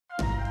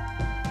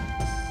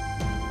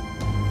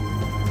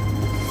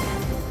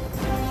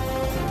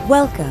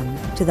Welcome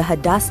to the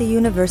Hadassah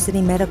University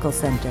Medical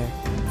Center,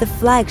 the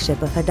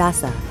flagship of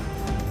Hadassah.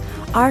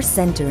 Our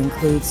center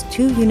includes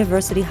 2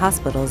 university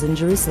hospitals in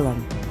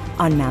Jerusalem,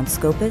 on Mount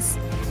Scopus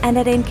and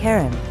at Ein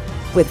Kerem,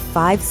 with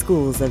 5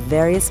 schools of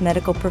various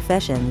medical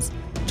professions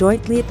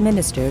jointly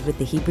administered with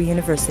the Hebrew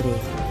University.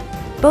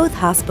 Both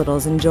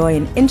hospitals enjoy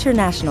an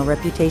international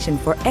reputation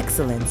for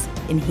excellence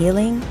in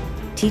healing,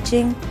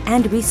 teaching,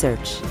 and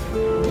research.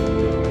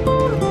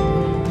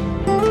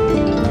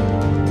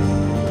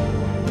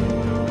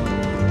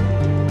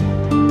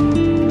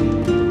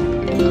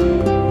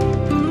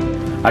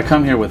 I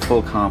come here with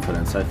full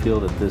confidence. I feel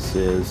that this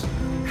is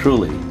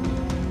truly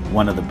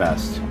one of the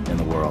best in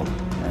the world.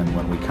 And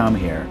when we come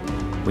here,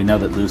 we know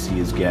that Lucy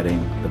is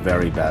getting the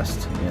very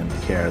best in the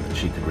care that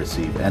she could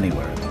receive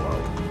anywhere in the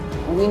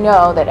world. We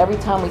know that every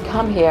time we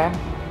come here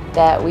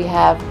that we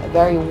have a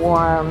very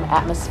warm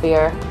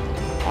atmosphere,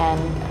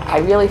 and I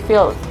really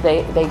feel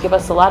they give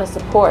us a lot of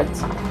support.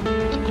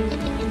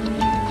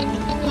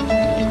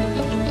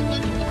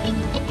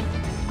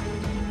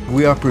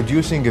 We are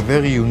producing a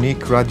very unique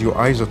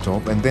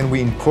radioisotope, and then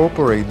we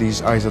incorporate this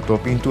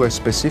isotope into a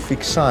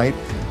specific site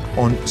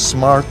on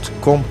smart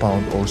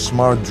compound or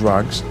smart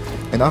drugs.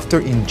 And after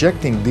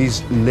injecting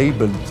these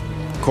labeled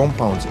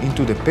compounds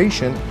into the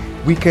patient,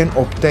 we can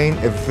obtain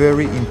a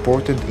very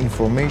important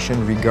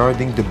information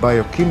regarding the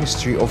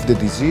biochemistry of the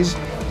disease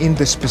in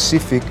the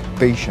specific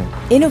patient.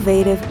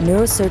 Innovative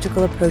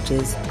neurosurgical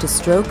approaches to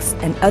strokes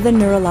and other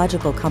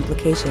neurological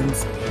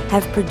complications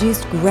have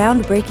produced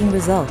groundbreaking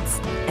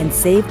results and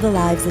saved the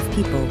lives of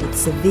people with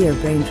severe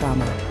brain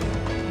trauma.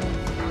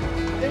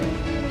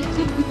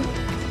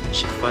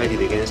 She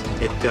fighted against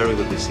a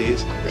terrible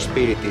disease. Her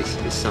spirit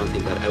is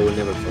something that I will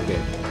never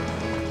forget.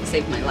 He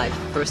saved my life,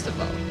 first of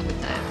all.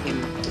 Without him,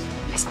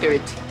 my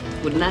spirit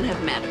would not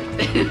have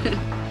mattered.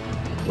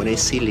 When I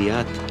see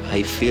Liat,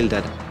 I feel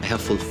that I have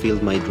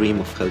fulfilled my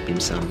dream of helping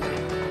someone.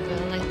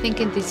 Well, I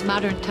think in these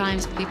modern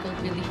times, people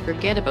really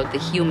forget about the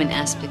human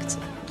aspects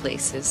of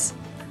places.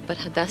 But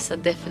Hadassah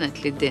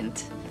definitely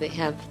didn't. They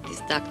have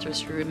these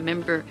doctors who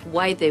remember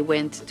why they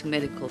went to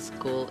medical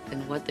school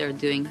and what they're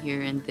doing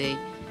here, and they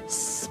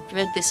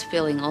spread this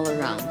feeling all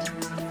around.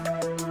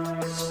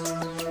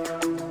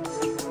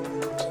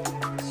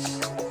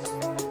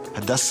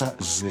 Hadassah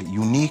is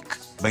unique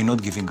by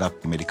not giving up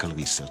medical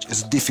research.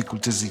 As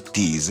difficult as it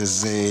is,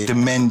 as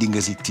demanding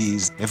as it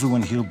is,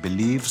 everyone here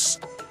believes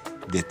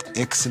that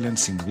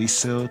excellence in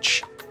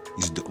research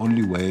is the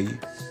only way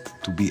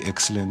to be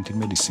excellent in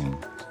medicine.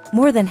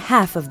 More than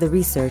half of the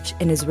research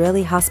in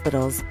Israeli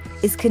hospitals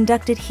is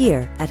conducted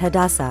here at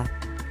Hadassah.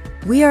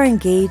 We are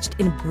engaged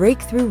in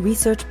breakthrough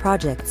research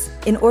projects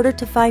in order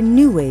to find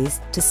new ways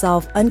to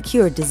solve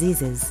uncured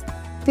diseases.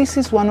 This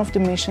is one of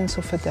the missions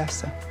of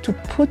Hadassah, to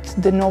put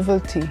the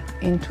novelty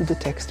into the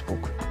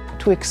textbook,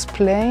 to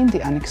explain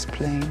the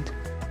unexplained.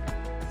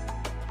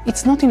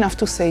 It's not enough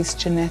to say it's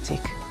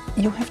genetic.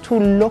 You have to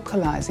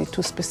localize it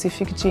to a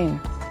specific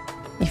gene.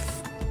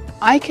 If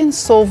I can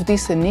solve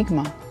this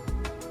enigma,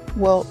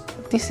 well,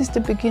 this is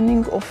the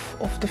beginning of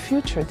the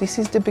future. This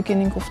is the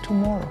beginning of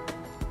tomorrow.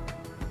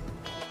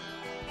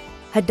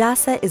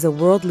 Hadassah is a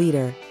world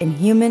leader in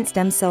human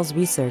stem cells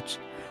research,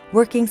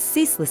 working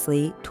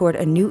ceaselessly toward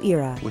a new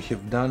era. We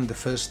have done the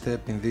first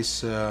step in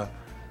this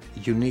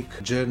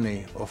unique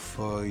journey of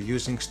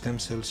using stem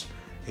cells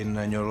in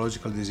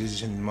neurological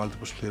diseases and in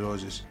multiple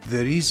sclerosis.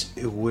 There is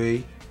a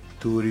way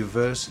to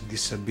reverse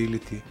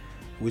disability,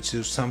 which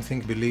is something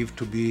believed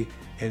to be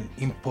an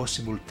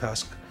impossible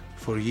task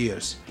for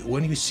years.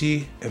 When you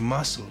see a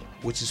muscle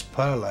which is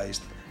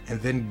paralyzed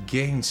and then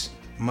gains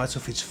much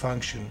of its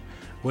function,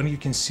 when you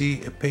can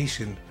see a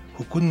patient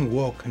who couldn't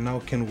walk and now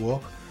can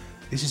walk,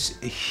 this is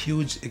a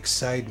huge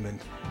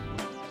excitement.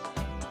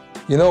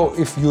 You know,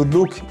 if you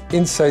look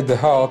inside the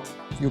heart,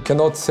 you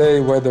cannot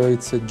say whether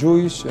it's a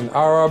Jewish, an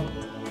Arab,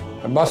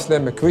 a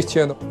Muslim, a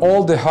Christian.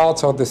 All the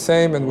hearts are the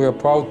same, and we are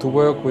proud to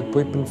work with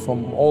people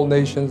from all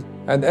nations.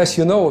 And as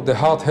you know, the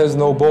heart has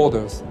no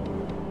borders.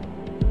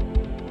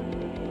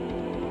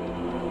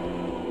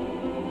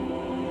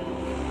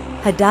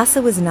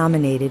 Hadassah was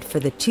nominated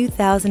for the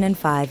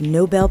 2005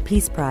 Nobel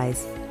Peace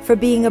Prize for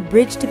being a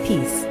bridge to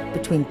peace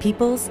between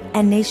peoples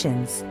and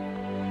nations.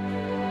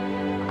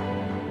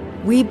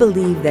 We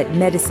believe that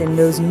medicine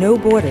knows no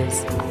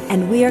borders,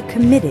 and we are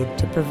committed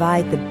to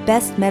provide the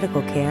best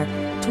medical care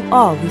to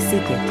all who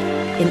seek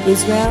it, in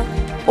Israel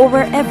or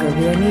wherever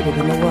we are needed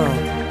in the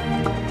world.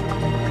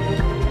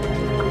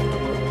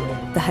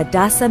 The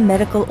Hadassah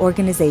Medical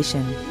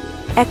Organization,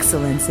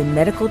 excellence in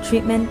medical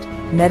treatment,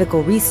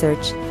 medical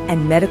research,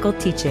 and medical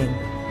teaching.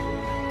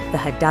 The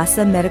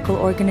Hadassah Medical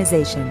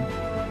Organization,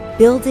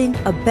 building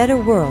a better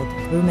world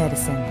through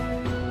medicine.